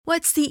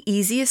What's the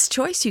easiest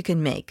choice you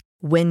can make?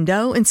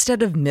 Window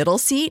instead of middle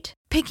seat?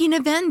 Picking a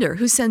vendor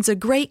who sends a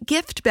great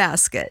gift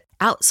basket?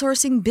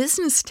 Outsourcing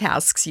business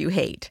tasks you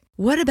hate?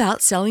 What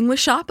about selling with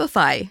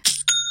Shopify?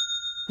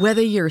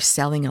 Whether you're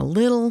selling a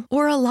little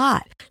or a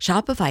lot,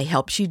 Shopify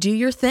helps you do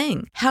your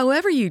thing,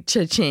 however you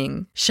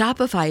cha-ching.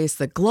 Shopify is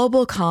the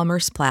global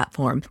commerce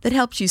platform that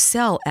helps you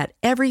sell at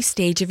every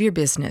stage of your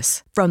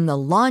business. From the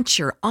launch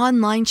your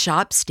online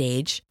shop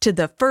stage to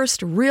the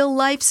first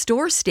real-life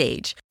store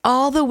stage,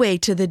 all the way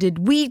to the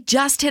did we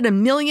just hit a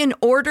million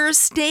orders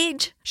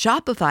stage.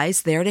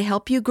 Shopify's there to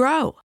help you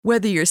grow.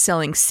 Whether you're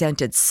selling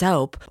scented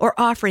soap or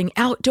offering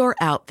outdoor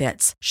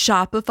outfits,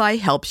 Shopify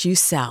helps you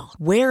sell.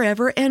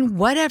 Wherever and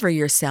whatever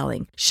you're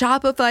selling,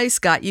 Shopify's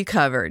got you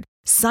covered.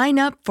 Sign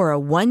up for a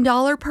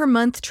 $1 per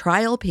month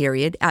trial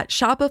period at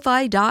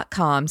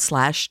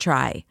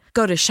shopify.com/try.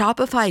 Go to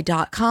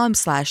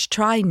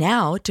shopify.com/try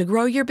now to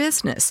grow your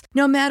business,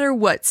 no matter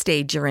what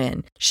stage you're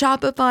in.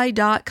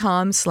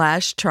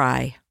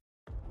 Shopify.com/try.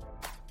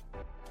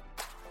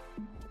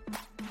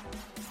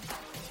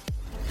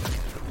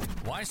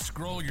 Why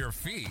scroll your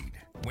feed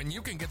when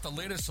you can get the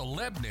latest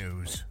celeb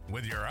news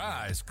with your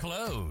eyes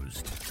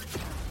closed?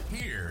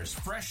 Here's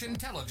fresh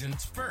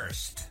intelligence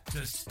first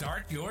to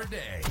start your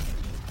day.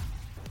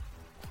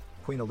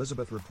 Queen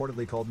Elizabeth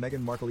reportedly called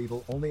Meghan Markle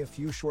evil only a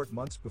few short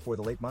months before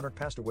the late monarch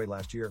passed away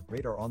last year,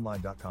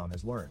 RadarOnline.com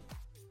has learned.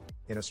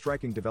 In a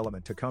striking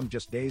development to come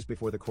just days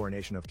before the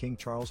coronation of King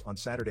Charles on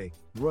Saturday,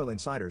 royal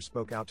insiders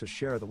spoke out to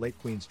share the late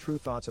Queen's true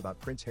thoughts about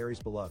Prince Harry's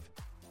beloved.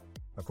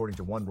 According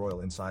to one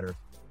royal insider,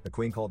 the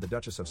Queen called the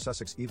Duchess of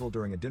Sussex evil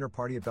during a dinner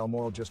party at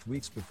Balmoral just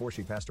weeks before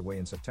she passed away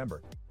in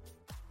September.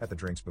 At the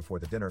drinks before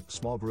the dinner, a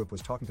small group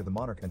was talking to the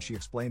monarch and she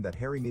explained that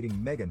Harry meeting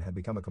Meghan had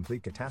become a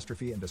complete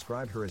catastrophe and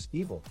described her as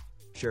evil,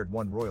 shared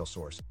one royal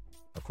source,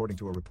 according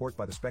to a report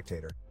by The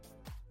Spectator.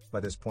 By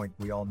this point,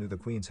 we all knew the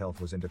Queen's health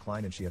was in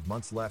decline and she had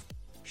months left.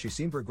 She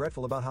seemed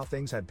regretful about how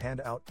things had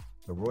panned out,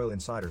 the royal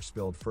insider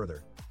spilled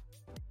further.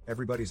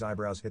 Everybody's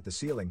eyebrows hit the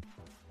ceiling.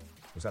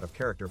 It was out of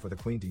character for the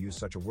Queen to use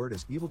such a word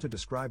as evil to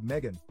describe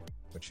Meghan,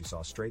 but she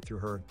saw straight through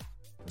her,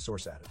 the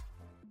source added.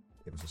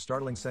 It was a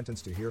startling sentence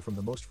to hear from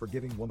the most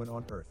forgiving woman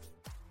on earth.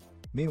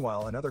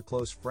 Meanwhile, another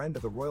close friend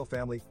of the royal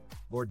family,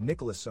 Lord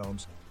Nicholas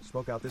Soames,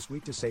 spoke out this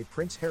week to say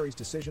Prince Harry's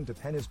decision to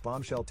pen his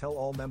bombshell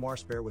tell-all memoir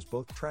Spare was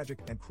both tragic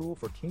and cruel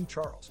for King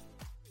Charles.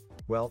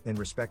 Well, in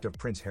respect of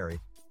Prince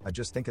Harry, I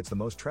just think it's the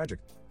most tragic,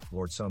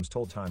 Lord Soames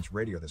told Times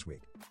Radio this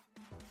week.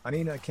 I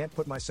mean, I can't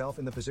put myself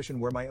in the position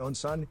where my own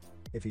son,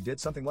 if he did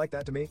something like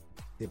that to me,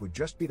 it would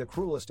just be the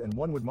cruelest and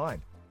one would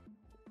mind.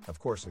 Of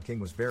course, the king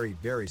was very,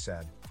 very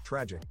sad,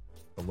 tragic,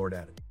 the Lord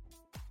added.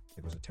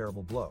 It was a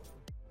terrible blow.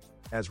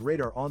 As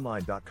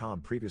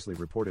RadarOnline.com previously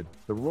reported,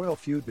 the royal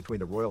feud between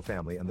the royal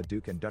family and the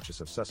Duke and Duchess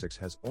of Sussex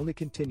has only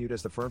continued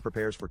as the firm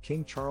prepares for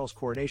King Charles'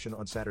 coronation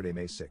on Saturday,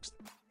 May 6th.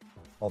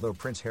 Although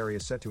Prince Harry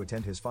is set to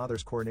attend his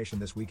father's coronation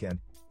this weekend,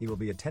 he will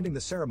be attending the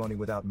ceremony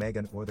without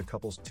Meghan or the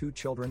couple's two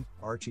children,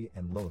 Archie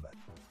and Lilibet.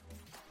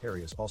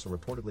 Harry is also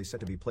reportedly set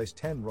to be placed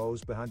 10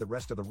 rows behind the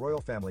rest of the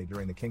royal family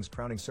during the king's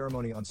crowning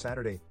ceremony on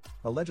Saturday,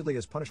 allegedly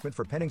as punishment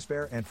for penning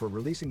Spare and for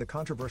releasing the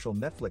controversial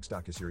Netflix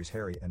docuseries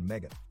Harry and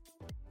Meghan.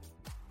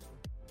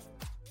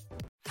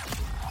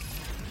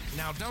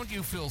 Now, don't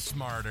you feel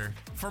smarter?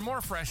 For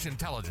more fresh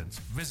intelligence,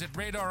 visit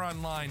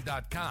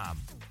RadarOnline.com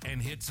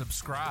and hit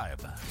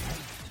subscribe.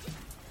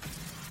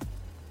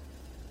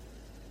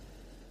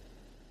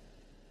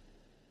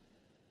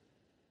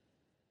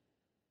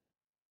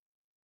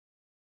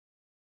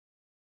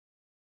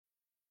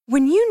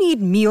 When you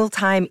need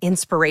mealtime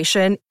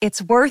inspiration, it's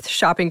worth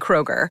shopping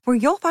Kroger, where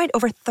you'll find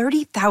over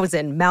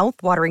 30,000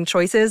 mouth-watering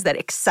choices that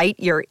excite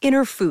your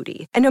inner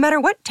foodie. And no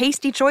matter what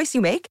tasty choice you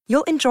make,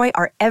 you'll enjoy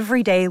our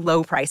everyday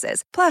low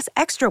prices, plus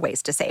extra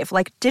ways to save,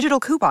 like digital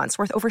coupons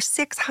worth over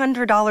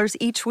 $600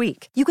 each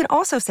week. You can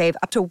also save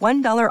up to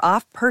 $1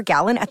 off per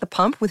gallon at the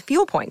pump with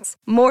fuel points.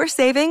 More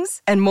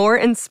savings and more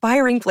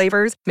inspiring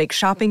flavors make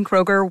shopping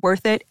Kroger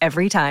worth it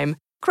every time.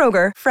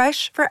 Kroger,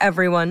 fresh for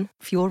everyone.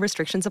 Fuel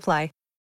restrictions apply.